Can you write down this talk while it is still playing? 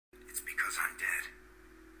It's because I'm dead.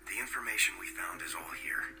 The information we found is all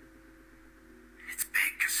here. It's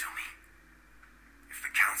big, Kasumi. If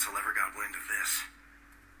the Council ever got wind of this,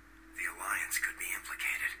 the Alliance could be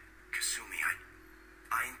implicated. Kasumi,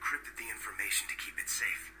 I encrypted the information to keep it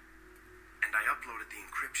safe. And I uploaded the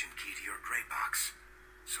encryption key to your gray box,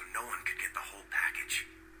 so no one could get the whole package.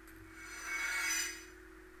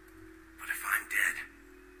 But if I'm dead,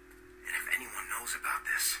 and if anyone knows about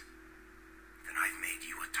this, then I've made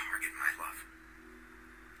you a target, my love.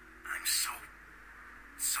 I'm so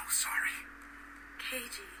sorry.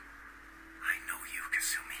 Keiji. I know you,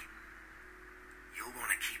 Kasumi. You'll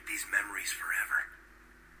want to keep these memories forever.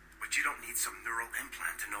 But you don't need some neural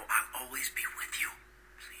implant to know I'll always be with you.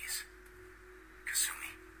 Please.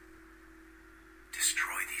 Kasumi.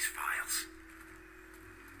 Destroy these files.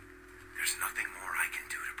 There's nothing more I can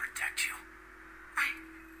do to protect you.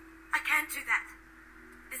 I can't do that.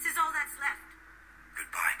 This is all that's left.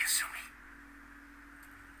 Goodbye, Kasumi.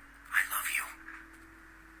 I love you.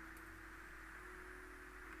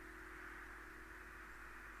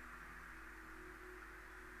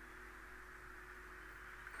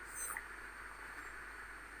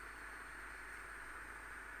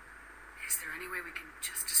 Is there any way we can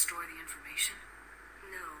just destroy the information?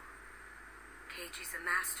 No. Keiji's a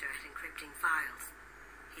master at encrypting files.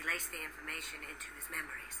 He laced the information into his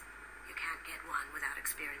memories. You can't get one without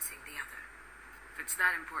experiencing the other. If it's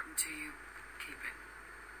that important to you, keep it.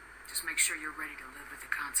 Just make sure you're ready to live with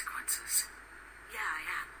the consequences. Yeah, I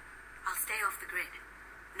am. I'll stay off the grid.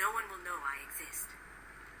 No one will know I exist.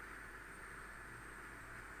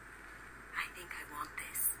 I think I want